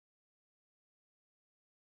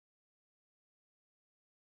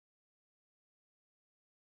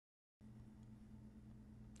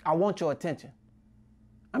I want your attention.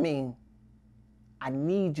 I mean, I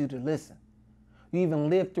need you to listen. You even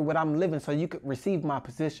lived through what I'm living so you could receive my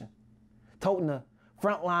position. Toting the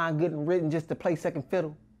front line, good and written just to play second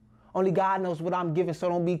fiddle. Only God knows what I'm giving, so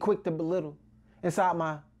don't be quick to belittle. Inside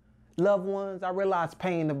my loved ones, I realize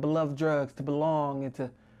pain of beloved drugs to belong and to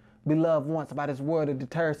be loved once by this world to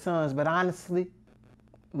deter sons. But honestly,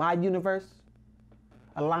 my universe,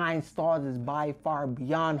 aligned stars is by far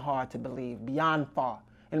beyond hard to believe, beyond far,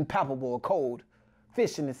 impalpable, cold.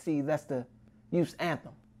 Fish in the sea, that's the youth's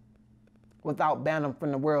anthem. Without banner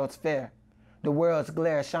from the world's fair, the world's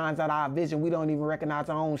glare shines out our vision. We don't even recognize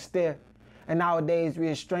our own stare. And nowadays we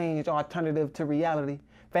estrange alternative to reality.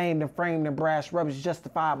 Famed and framed and brash rubbish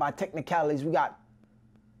justified by technicalities. We got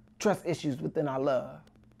trust issues within our love.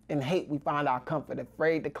 In hate we find our comfort.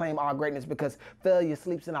 Afraid to claim our greatness because failure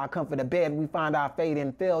sleeps in our comfort. A bed we find our fate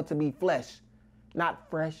and fail to be flesh. Not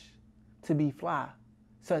fresh, to be fly.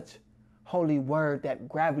 Such holy word that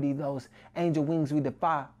gravity, those angel wings we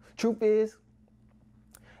defy. Truth is,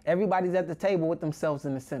 everybody's at the table with themselves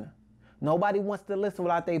in the center. Nobody wants to listen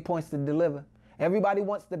without their points to deliver. Everybody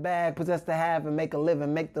wants the bag, possess to have and make a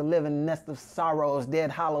living. Make the living nest of sorrows,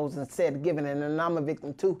 dead hollows and said giving. And I'm a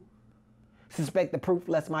victim too. Suspect the proof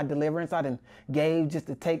lest my deliverance I done gave just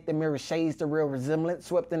to take the mirror shades the real resemblance.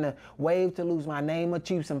 Swept in the wave to lose my name,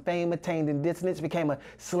 achieve some fame, attained in dissonance. Became a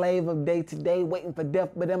slave of day to day, waiting for death.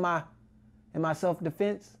 But in my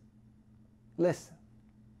self-defense, listen.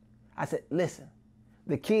 I said, listen.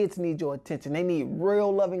 The kids need your attention. They need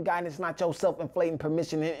real loving guidance, not your self-inflating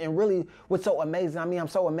permission. And really, what's so amazing, I'm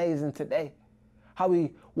so amazing today. How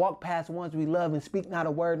we walk past ones we love and speak not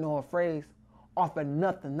a word nor a phrase. Offer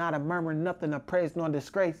nothing, not a murmur, nothing of praise nor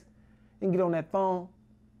disgrace. And get on that phone,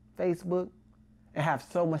 Facebook, and have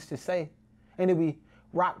so much to say. And it be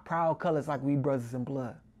rock proud colors like we brothers in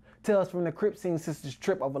blood. Tales from the crypt scene sisters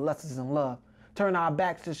trip over lusts and love. Turn our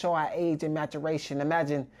backs to show our age and maturation.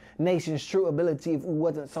 Imagine nation's true ability if we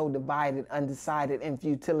wasn't so divided, undecided, and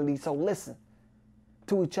futility. So listen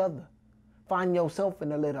to each other. Find yourself in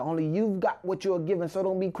the litter. Only you've got what you're given, so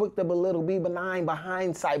don't be quick to belittle. Be benign by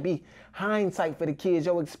hindsight. Be hindsight for the kids.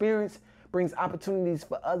 Your experience brings opportunities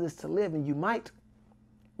for others to live, and you might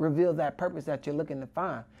reveal that purpose that you're looking to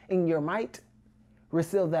find. In your might,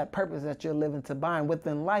 reveal that purpose that you're living to bind.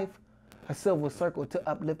 Within life, a silver circle to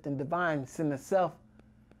uplift and divine. Send the self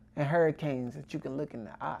and hurricanes that you can look in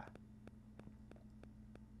the eye.